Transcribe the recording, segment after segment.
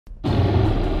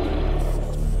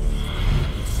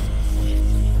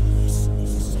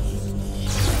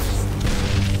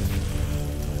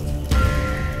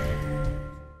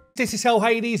This is Hell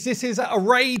Hades. This is a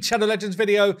Raid Shadow Legends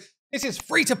video. This is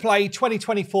free to play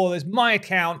 2024. There's my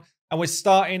account, and we're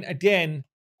starting again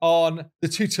on the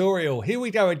tutorial. Here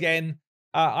we go again.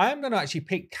 I am going to actually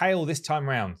pick Kale this time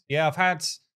around. Yeah, I've had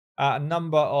a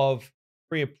number of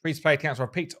free to play accounts where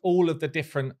I've picked all of the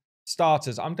different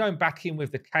starters. I'm going back in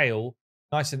with the Kale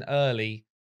nice and early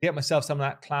to get myself some of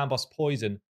that clan boss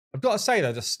poison. I've got to say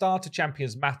though, the starter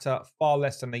champions matter far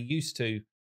less than they used to,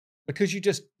 because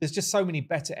there's just so many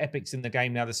better epics in the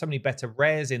game now. There's so many better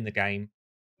rares in the game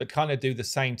that kind of do the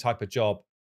same type of job.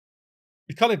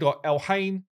 You've kind of got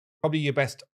Elhain, probably your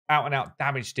best out-and-out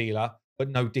damage dealer, but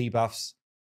no debuffs.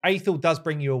 Aethel does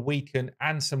bring you a weaken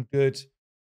and some good,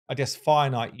 I guess, Fire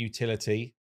Knight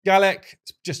utility. Galek,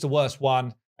 just the worst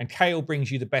one. And Kale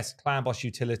brings you the best clan boss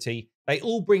utility. They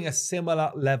all bring a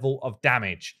similar level of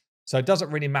damage. So it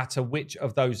doesn't really matter which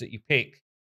of those that you pick.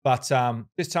 But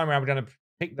this time around, we're going to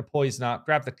pick the poisoner,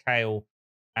 grab the Kale,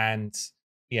 and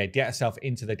yeah, get yourself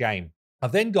into the game.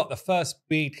 I've then got the first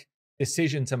big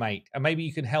decision to make. And maybe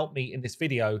you can help me in this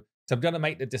video. So I'm going to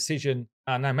make the decision.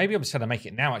 No, maybe I'm just going to make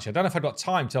it now, actually. I don't know if I've got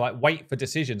time to like wait for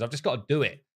decisions. I've just got to do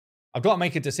it. I've got to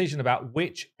make a decision about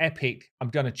which epic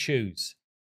I'm going to choose.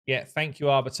 Yeah, thank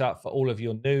you, Arbiter, for all of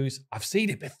your news. I've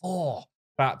seen it before,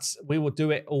 but we will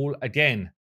do it all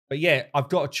again. But yeah, I've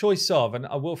got a choice of, and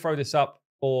I will throw this up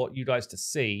for you guys to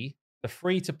see, the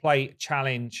free-to-play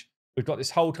challenge. We've got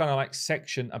this whole kind of like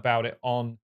section about it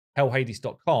on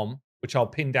hellhades.com, which I'll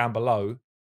pin down below,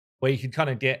 where you can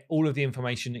kind of get all of the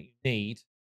information that you need.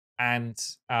 And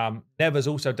Never's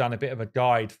also done a bit of a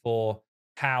guide for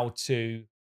how to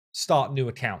start new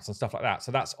accounts and stuff like that.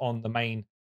 So that's on the main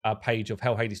page of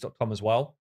hellhades.com as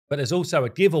well. But there's also a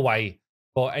giveaway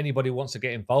for anybody who wants to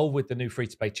get involved with the new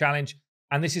free-to-play challenge.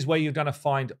 And this is where you're going to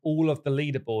find all of the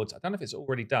leaderboards. I don't know if it's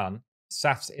already done.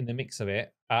 Saf's in the mix of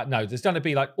it. No, there's going to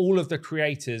be like all of the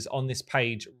creators on this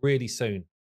page really soon.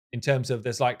 In terms of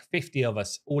there's like 50 of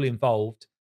us all involved.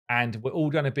 And we're all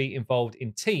going to be involved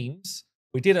in teams.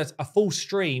 We did a full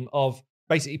stream of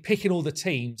basically picking all the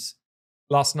teams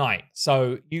last night.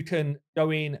 So you can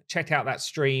go in, check out that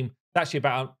stream. It's actually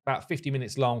about 50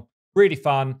 minutes long. Really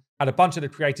fun. Had a bunch of the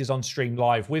creators on stream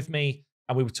live with me.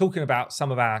 And we were talking about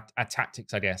some of our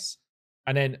tactics, I guess.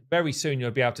 And then very soon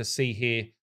you'll be able to see here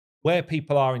where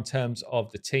people are in terms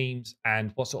of the teams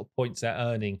and what sort of points they're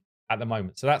earning at the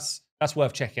moment. So that's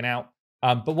worth checking out.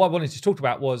 But what I wanted to talk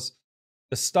about was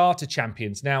the starter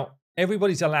champions. Now,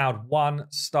 everybody's allowed one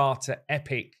starter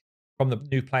epic from the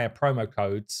new player promo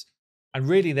codes. And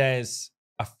really there's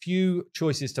a few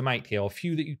choices to make here, or a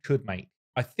few that you could make.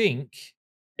 I think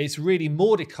it's really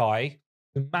Mordecai,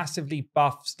 who massively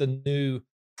buffs the new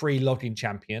free login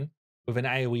champion with an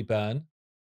AoE burn.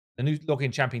 The new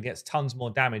login champion gets tons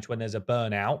more damage when there's a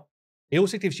burnout. He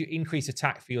also gives you increased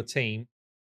attack for your team,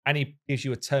 and he gives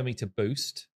you a turn meter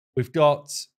boost. We've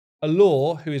got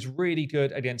Allure, who is really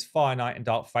good against Fire Knight and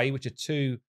Dark Fae, which are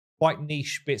two quite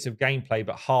niche bits of gameplay,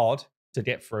 but hard to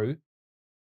get through.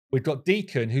 We've got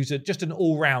Deacon, who's just an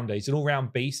all-rounder. He's an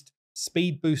all-round beast.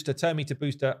 Speed booster, turn meter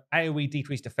booster, AoE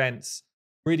decreased defense.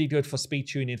 Really good for speed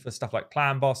tuning for stuff like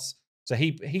Clan Boss. So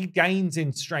he gains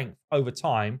in strength over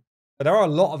time. But there are a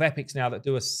lot of epics now that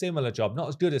do a similar job. Not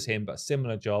as good as him, but a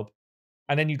similar job.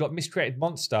 And then you've got Miscreated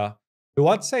Monster, who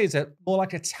I'd say is more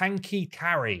like a tanky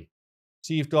carry.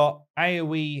 So you've got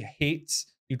AoE hits.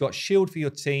 You've got shield for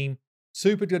your team.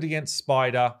 Super good against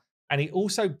Spider. And he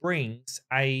also brings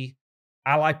a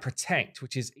Ally Protect,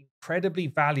 which is incredibly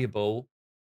valuable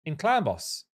in Clan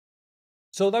Boss.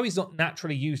 So although he's not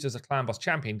naturally used as a Clan Boss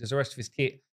champion, because the rest of his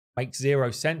kit makes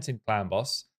 0 sense in Clan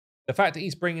Boss, the fact that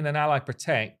he's bringing an Ally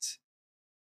Protect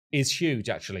is huge,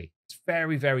 actually. It's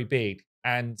very, very big.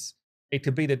 And it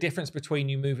could be the difference between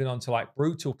you moving on to like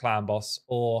brutal Clan Boss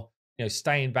or, you know,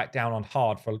 staying back down on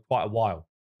hard for quite a while.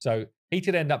 So he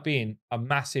could end up being a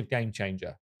massive game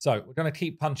changer. So we're going to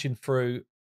keep punching through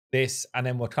this, and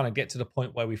then we'll kind of get to the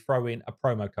point where we throw in a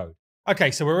promo code.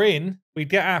 Okay, so we're in. We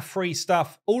get our free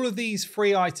stuff. All of these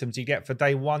free items you get for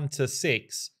day 1 to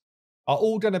 6 are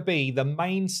all going to be the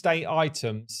mainstay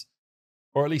items,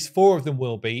 or at least 4 of them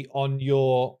will be, on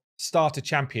your starter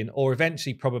champion, or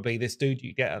eventually probably this dude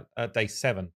you get at day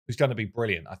 7, who's going to be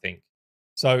brilliant, I think.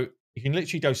 So you can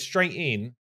literally go straight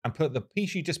in and put the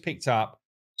piece you just picked up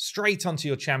straight onto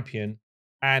your champion,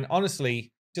 and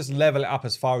honestly, just level it up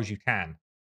as far as you can.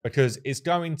 Because it's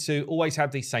going to always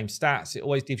have these same stats. It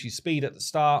always gives you speed at the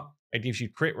start. It gives you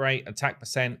crit rate, attack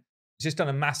percent. It's just going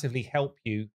to massively help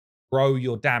you grow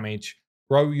your damage,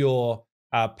 grow your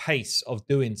pace of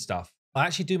doing stuff. I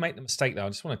actually do make the mistake, though. I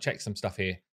just want to check some stuff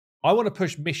here. I want to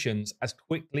push missions as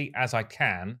quickly as I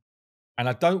can. And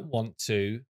I don't want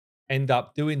to end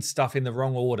up doing stuff in the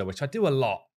wrong order, which I do a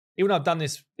lot. Even though I've done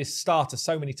this starter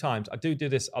so many times, I do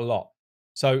this a lot.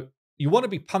 So you want to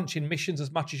be punching missions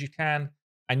as much as you can,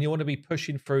 and you want to be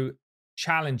pushing through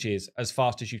challenges as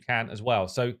fast as you can as well.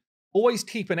 So always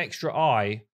keep an extra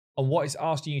eye on what it's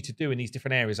asking you to do in these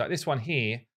different areas. Like this one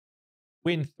here,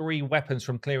 win 3 weapons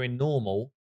from clearing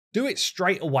normal. Do it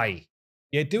straight away.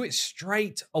 Yeah, do it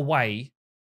straight away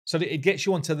so that it gets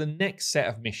you onto the next set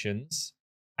of missions.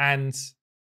 And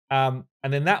then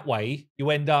that way you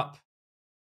end up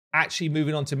actually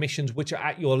moving on to missions which are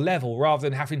at your level rather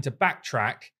than having to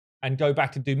backtrack and go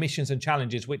back and do missions and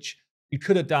challenges, which you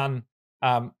could have done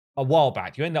a while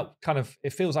back. You end up kind of,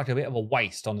 it feels like a bit of a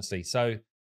waste, honestly. So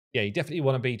yeah, you definitely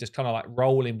want to be just kind of like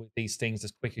rolling with these things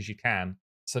as quick as you can.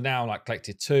 So now like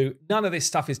collected 2. None of this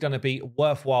stuff is going to be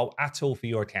worthwhile at all for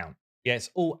your account. Yeah, it's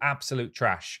all absolute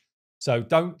trash. So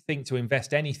don't think to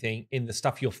invest anything in the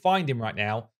stuff you're finding right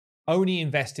now. Only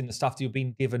invest in the stuff that you're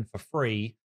being given for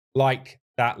free, like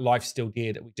that lifesteal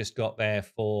gear that we just got there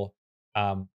for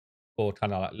kind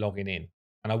of like logging in.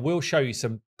 And I will show you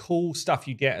some cool stuff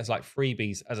you get as like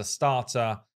freebies as a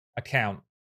starter account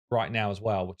right now as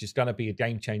well, which is going to be a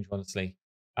game changer, honestly.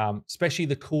 Especially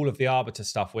the Call of the Arbiter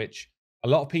stuff, which a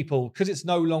lot of people, because it's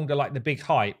no longer like the big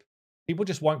hype, people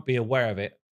just won't be aware of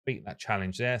it. Beat that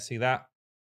challenge there. See that?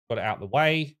 Got it out of the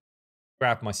way.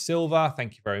 Grab my silver.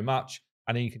 Thank you very much.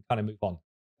 And then you can kind of move on.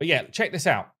 But yeah, check this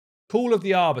out. Call of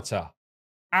the Arbiter.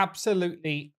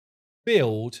 Absolutely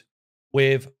filled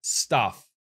with stuff.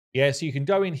 Yeah, so you can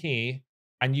go in here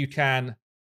and you can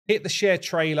hit the share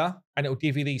trailer and it will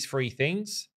give you these free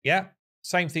things. Yeah,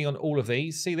 same thing on all of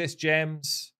these. See this?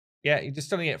 Gems. Yeah, you're just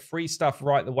going to get free stuff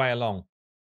right the way along.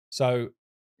 So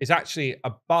it's actually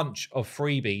a bunch of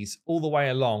freebies all the way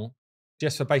along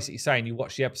just for basically saying you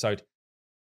watched the episode.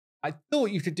 I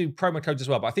thought you could do promo codes as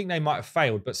well, but I think they might have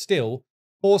failed. But still,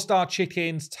 4-star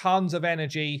chickens, tons of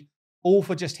energy, all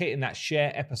for just hitting that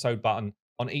share episode button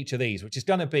on each of these, which is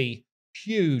going to be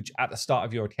huge at the start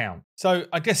of your account. So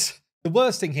I guess the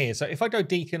worst thing here, so if I go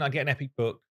Deacon, I get an epic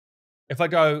book. If I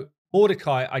go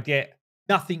Mordecai, I get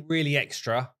nothing really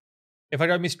extra. If I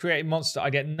go Miscreated Monster, I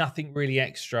get nothing really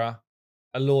extra.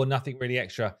 Allure, nothing really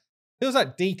extra. Feels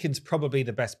like Deacon's probably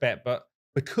the best bet, but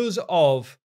because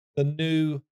of the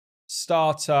new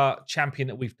starter champion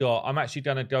that we've got, I'm actually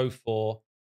going to go for,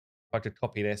 if I could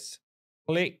copy this,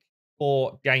 click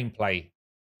for gameplay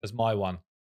as my one.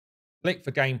 Click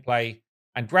for gameplay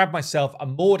and grab myself a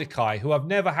Mordecai, who I've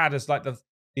never had as like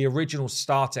the original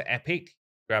starter epic.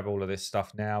 Grab all of this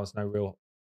stuff now. There's no real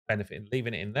benefit in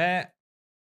leaving it in there.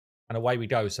 And away we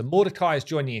go. So Mordecai has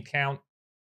joined the account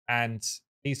and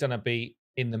he's going to be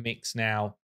in the mix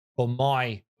now for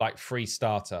my like free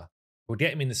starter. We'll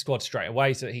get him in the squad straight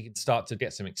away so that he can start to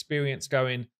get some experience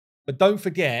going. But don't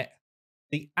forget,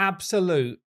 the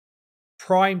absolute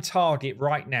prime target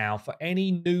right now for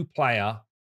any new player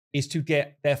is to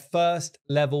get their first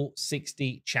level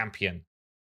 60 champion.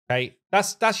 Okay,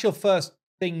 that's your first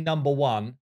thing, number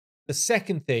one. The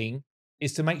second thing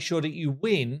is to make sure that you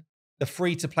win the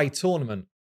free-to-play tournament,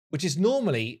 which is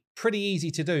normally pretty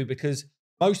easy to do because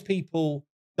most people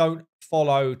don't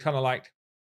follow kind of like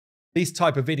these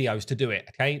type of videos to do it,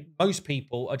 okay? Most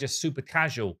people are just super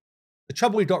casual. The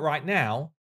trouble we've got right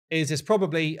now is there's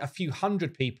probably a few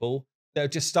hundred people that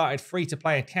have just started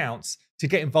free-to-play accounts to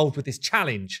get involved with this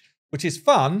challenge, which is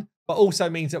fun, but also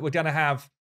means that we're going to have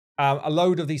a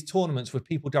load of these tournaments with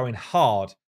people going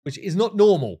hard, which is not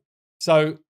normal.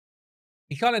 So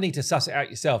you kind of need to suss it out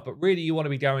yourself, but really you want to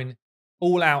be going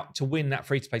all out to win that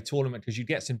free-to-play tournament because you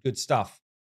get some good stuff.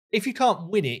 If you can't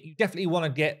win it, you definitely want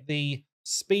to get the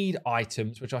speed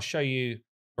items, which I'll show you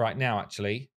right now,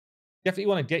 actually. Definitely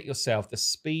want to get yourself the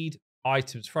speed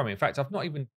items from it. In fact, I've not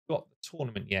even got the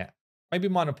tournament yet. Maybe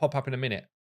mine will pop up in a minute.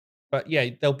 But yeah,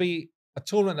 there'll be a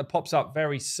tournament that pops up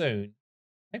very soon.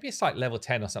 Maybe it's like level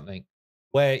 10 or something,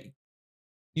 where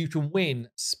you can win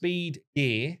speed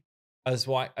gear as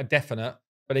like a definite,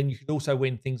 but then you can also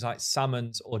win things like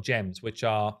summons or gems, which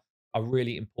are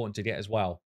really important to get as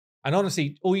well. And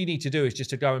honestly, all you need to do is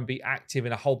just to go and be active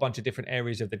in a whole bunch of different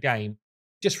areas of the game,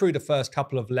 just through the first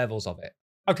couple of levels of it.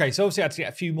 Okay, so obviously I had to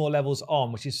get a few more levels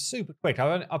on, which is super quick.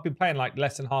 I've been playing like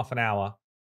less than half an hour.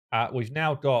 We've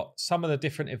now got some of the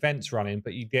different events running,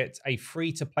 but you get a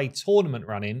free-to-play tournament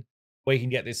running where you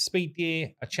can get this speed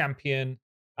gear, a champion,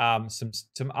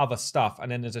 some other stuff,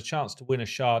 and then there's a chance to win a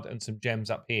shard and some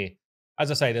gems up here. As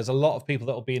I say, there's a lot of people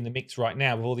that will be in the mix right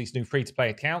now with all these new free-to-play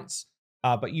accounts,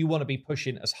 but you want to be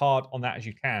pushing as hard on that as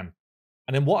you can.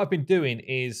 And then what I've been doing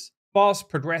is fast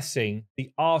progressing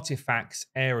the artifacts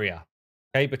area,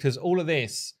 okay? Because all of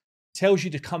this tells you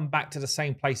to come back to the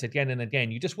same place again and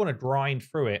again. You just want to grind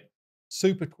through it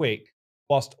super quick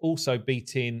whilst also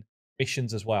beating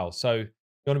missions as well. So you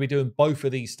want to be doing both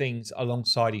of these things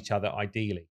alongside each other,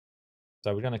 ideally.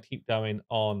 So we're going to keep going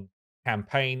on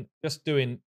campaign, just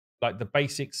doing like the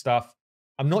basic stuff.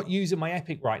 I'm not using my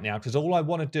epic right now because all I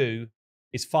want to do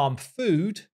is farm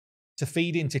food to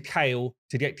feed into Kale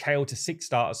to get Kale to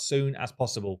 6-star as soon as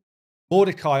possible.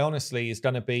 Mordecai, honestly, is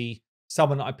going to be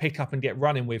someone that I pick up and get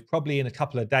running with probably in a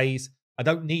couple of days. I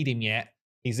don't need him yet.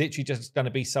 He's literally just going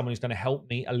to be someone who's going to help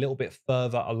me a little bit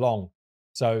further along.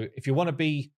 So if you want to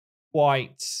be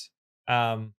quite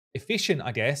efficient,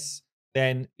 I guess,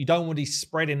 then you don't want to be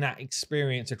spreading that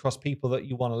experience across people that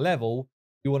you want to level.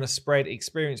 You want to spread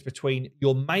experience between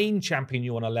your main champion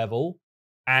you want to level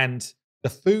and the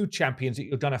food champions that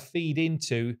you're going to feed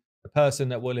into the person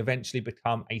that will eventually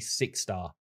become a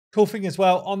 6-star. Cool thing as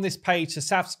well, on this page, so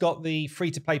Saf's got the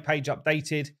free-to-play page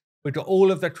updated. We've got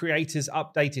all of the creators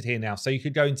updated here now. So you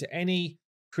could go into any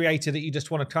creator that you just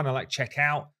want to kind of like check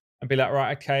out and be like,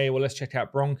 right, okay, well, let's check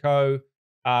out Bronco.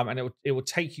 And it will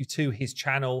take you to his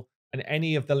channel and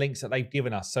any of the links that they've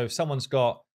given us. So if someone's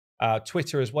got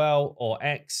Twitter as well or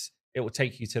X, it will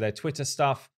take you to their Twitter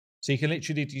stuff. So you can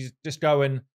literally just go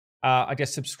and, I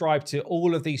guess, subscribe to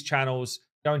all of these channels.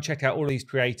 Go and check out all of these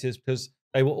creators because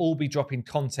they will all be dropping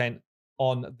content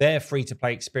on their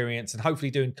free-to-play experience and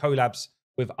hopefully doing collabs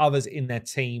with others in their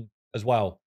team as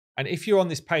well. And if you're on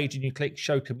this page and you click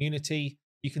Show Community,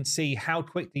 you can see how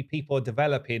quickly people are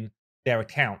developing their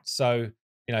accounts. So,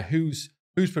 you know, who's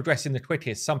progressing the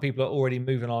quickest. Some people are already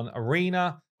moving on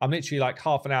Arena. I'm literally like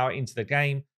half an hour into the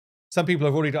game. Some people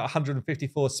have already got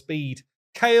 154 speed.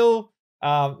 Kale,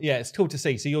 yeah, it's cool to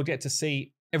see. So you'll get to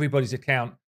see everybody's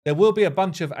account. There will be a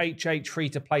bunch of HH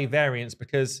free-to-play variants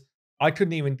because I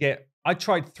couldn't even get... I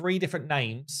tried 3 different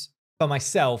names for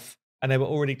myself and they were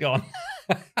already gone.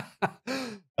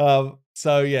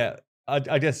 So yeah,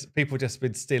 I guess people just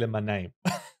been stealing my name.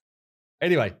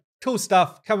 Anyway, cool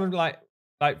stuff. Come and like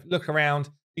look around.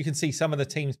 You can see some of the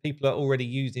teams people are already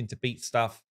using to beat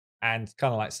stuff and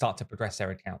kind of like start to progress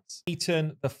their accounts.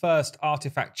 Beaten the first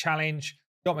artifact challenge.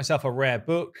 Got myself a rare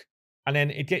book. And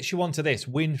then it gets you onto this.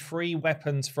 Win 3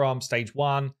 weapons from stage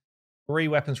 1, 3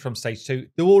 weapons from stage 2.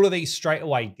 Do all of these straight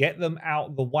away. Get them out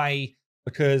of the way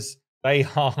because they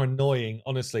are annoying,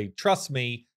 honestly. Trust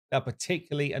me, they're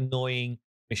particularly annoying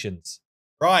missions.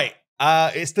 Right.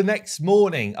 It's the next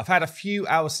morning. I've had a few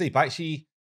hours sleep. I actually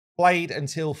played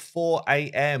until 4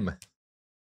 a.m.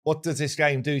 What does this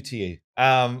game do to you?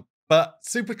 But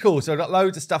super cool. So I've got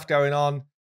loads of stuff going on.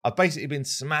 I've basically been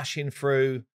smashing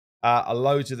through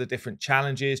loads of the different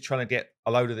challenges, trying to get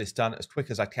a load of this done as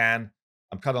quick as I can.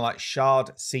 I'm kind of like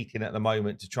shard seeking at the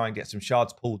moment to try and get some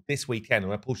shards pulled this weekend. I'm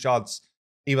going to pull shards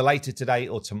either later today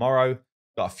or tomorrow.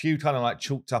 Got a few kind of like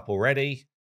chalked up already.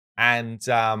 And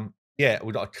yeah,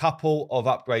 we've got a couple of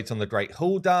upgrades on the Great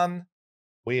Hall done.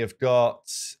 We have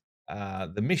got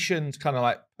the missions kind of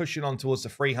like pushing on towards the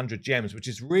 300 gems, which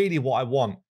is really what I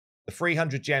want. The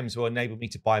 300 gems will enable me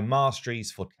to buy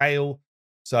masteries for Kale.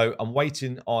 So I'm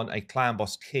waiting on a clan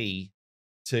boss key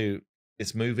to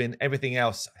this move in. Everything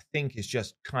else, I think, is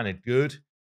just kind of good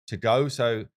to go.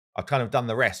 So I've kind of done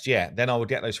the rest. Yeah, then I will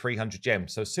get those 300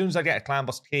 gems. So as soon as I get a clan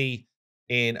boss key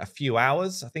in a few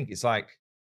hours, I think it's like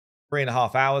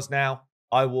 3.5 hours now,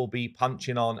 I will be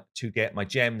punching on to get my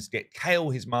gems, get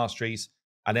Kale his masteries,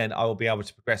 and then I will be able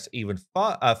to progress even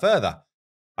further.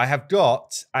 I have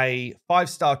got a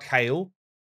 5-star Kale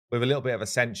with a little bit of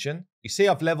ascension. You see,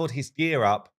 I've leveled his gear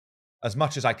up as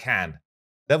much as I can.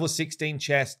 Level 16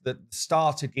 chest, the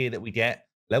starter gear that we get,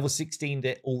 level 16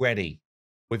 it already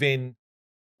within,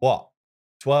 what,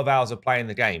 12 hours of playing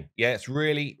the game. Yeah, it's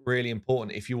really, really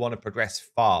important if you want to progress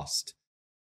fast.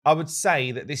 I would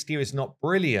say that this gear is not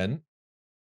brilliant.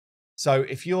 So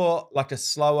if you're like a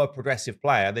slower progressive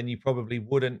player, then you probably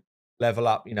wouldn't level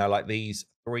up, you know, like these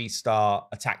 3-star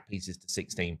attack pieces to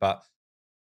 16. But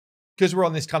because we're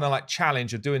on this kind of like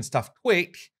challenge of doing stuff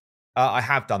quick, I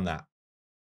have done that.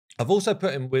 I've also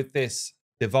put him with this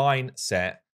divine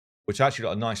set, which I actually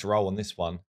got a nice roll on this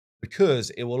one,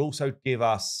 because it will also give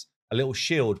us a little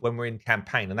shield when we're in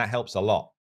campaign, and that helps a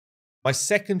lot. My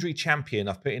secondary champion,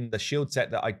 I've put in the shield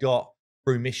set that I got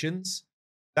through missions.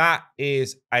 That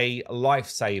is a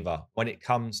lifesaver when it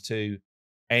comes to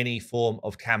any form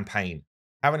of campaign.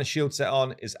 Having a shield set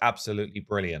on is absolutely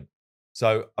brilliant.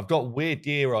 So I've got weird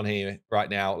gear on here right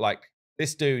now. Like,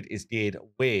 this dude is geared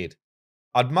weird.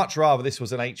 I'd much rather this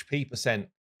was an HP percent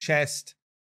chest.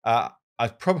 I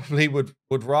probably would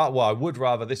rather, well, I would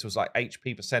rather this was like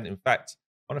HP percent. In fact,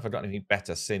 I wonder if I've got anything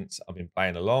better since I've been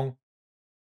playing along.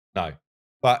 No.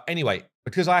 But anyway,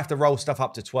 because I have to roll stuff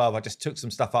up to 12, I just took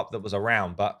some stuff up that was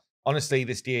around. But honestly,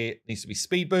 this gear needs to be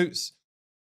speed boots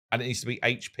and it needs to be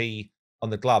HP on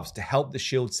the gloves to help the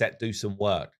shield set do some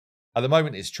work. At the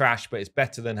moment, it's trash, but it's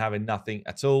better than having nothing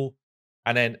at all.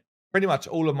 And then pretty much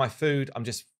all of my food, I'm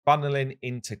just funneling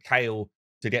into Kale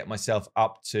to get myself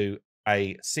up to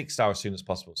a 6-star as soon as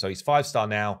possible. So he's 5-star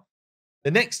now.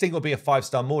 The next thing will be a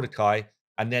 5-star Mordecai,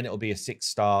 and then it'll be a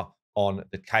 6-star on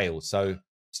the Kale. So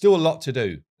still a lot to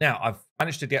do. Now, I've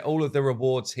managed to get all of the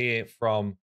rewards here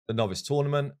from the novice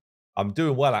tournament. I'm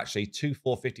doing well, actually.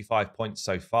 2,455 points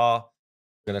so far.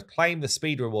 I'm going to claim the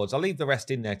speed rewards. I'll leave the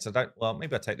rest in there because I don't... Well,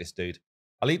 maybe I'll take this dude.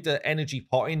 I'll leave the energy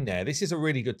pot in there. This is a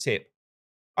really good tip.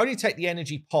 Only take the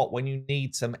energy pot when you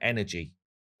need some energy,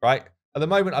 right? At the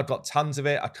moment, I've got tons of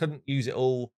it. I couldn't use it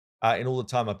all in all the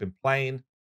time I've been playing.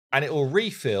 And it will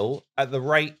refill at the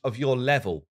rate of your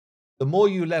level. The more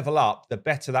you level up, the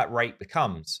better that rate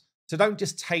becomes. So don't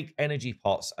just take energy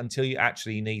pots until you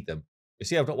actually need them. You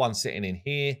see, I've got one sitting in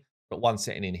here. I've got one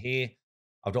sitting in here.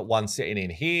 I've got one sitting in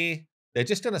here. They're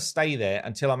just going to stay there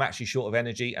until I'm actually short of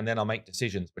energy, and then I'll make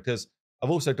decisions because I've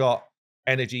also got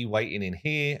energy waiting in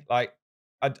here. Like,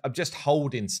 I'm just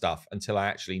holding stuff until I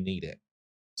actually need it.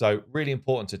 So really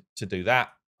important to do that.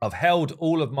 I've held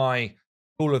all of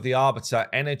the arbiter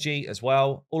energy as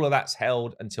well. All of that's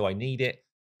held until I need it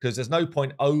because there's no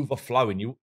point overflowing.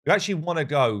 You actually want to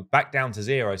go back down to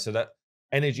 0 so that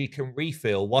energy can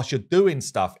refill whilst you're doing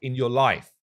stuff in your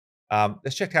life.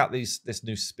 Let's check out this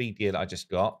new speed gear that I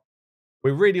just got. We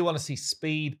really want to see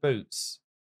speed boots.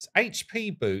 It's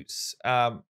HP boots.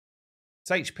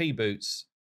 It's HP boots.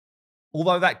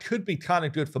 Although that could be kind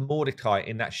of good for Mordecai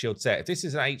in that shield set. If this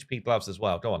is an HP gloves as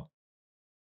well, go on.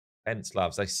 Fence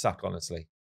gloves, they suck, honestly.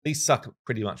 These suck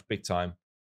pretty much big time.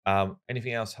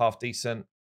 Anything else half decent?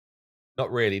 Not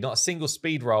really. Not a single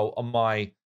speed roll on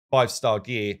my 5-star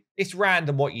gear. It's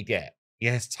random what you get.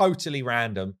 Yeah, it's totally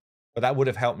random. But that would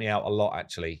have helped me out a lot,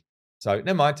 actually. So,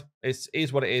 never mind. It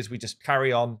is what it is. We just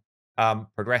carry on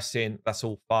progressing. That's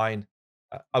all fine.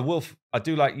 I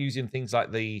do like using things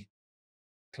like the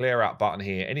clear out button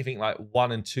here. Anything like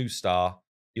 1 and 2-star,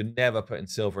 you're never putting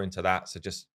silver into that. So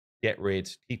just get rid,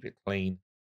 keep it clean.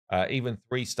 Even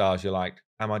 3 stars, you're like,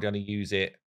 am I going to use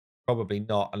it? Probably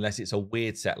not, unless it's a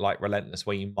weird set like Relentless,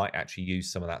 where you might actually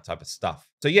use some of that type of stuff.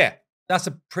 So yeah, that's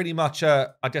a pretty much, I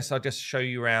guess I'll just show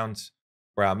you around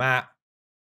where I'm at.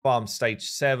 Farm stage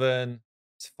 7,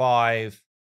 it's 5.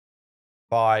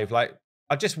 Like,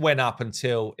 I just went up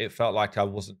until it felt like I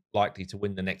wasn't likely to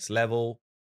win the next level.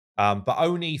 But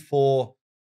only for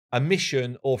a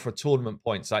mission or for tournament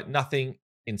points. Like, nothing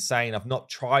insane. I've not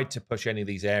tried to push any of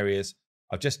these areas.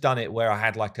 I've just done it where I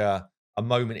had like a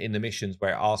moment in the missions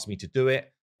where it asked me to do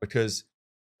it, because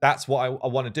that's what I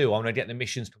want to do. I want to get the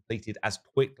missions completed as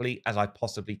quickly as I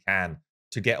possibly can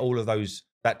to get all of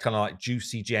that kind of like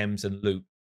juicy gems and loot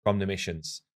from the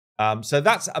missions. So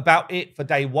that's about it for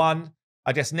day 1.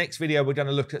 I guess next video, we're going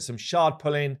to look at some shard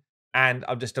pulling, and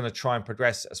I'm just going to try and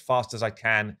progress as fast as I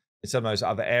can in some of those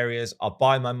other areas. I'll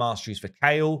buy my masteries for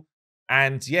Kale,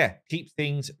 and yeah, keep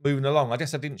things moving along. I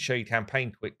guess I didn't show you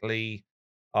campaign quickly.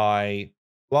 I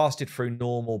blasted through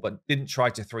normal, but didn't try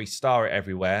to 3-star it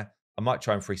everywhere. I might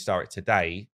try and 3-star it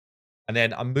today. And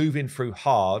then I'm moving through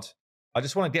hard. I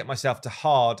just want to get myself to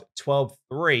hard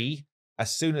 12-3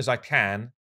 as soon as I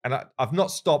can. And I've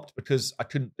not stopped because I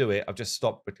couldn't do it. I've just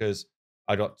stopped because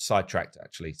I got sidetracked,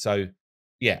 actually. So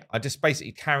yeah, I just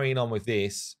basically carrying on with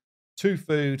this. 2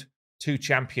 food, 2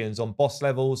 champions on boss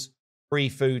levels, 3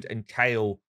 food and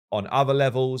Kale on other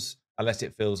levels, unless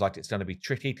it feels like it's going to be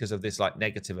tricky because of this like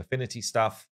negative affinity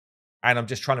stuff. And I'm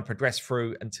just trying to progress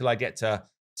through until I get to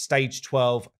stage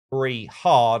 12-3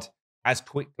 hard as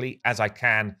quickly as I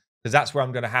can, because that's where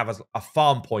I'm going to have a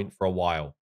farm point for a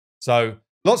while. So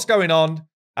lots going on.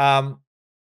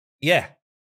 Yeah,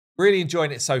 really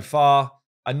enjoying it so far.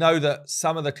 I know that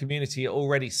some of the community are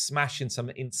already smashing some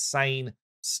insane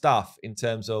stuff in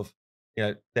terms of, you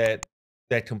know,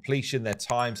 their completion, their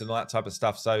times, and all that type of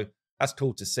stuff. So that's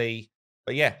cool to see.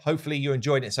 But yeah, hopefully you're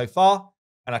enjoying it so far,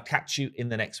 and I'll catch you in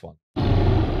the next one.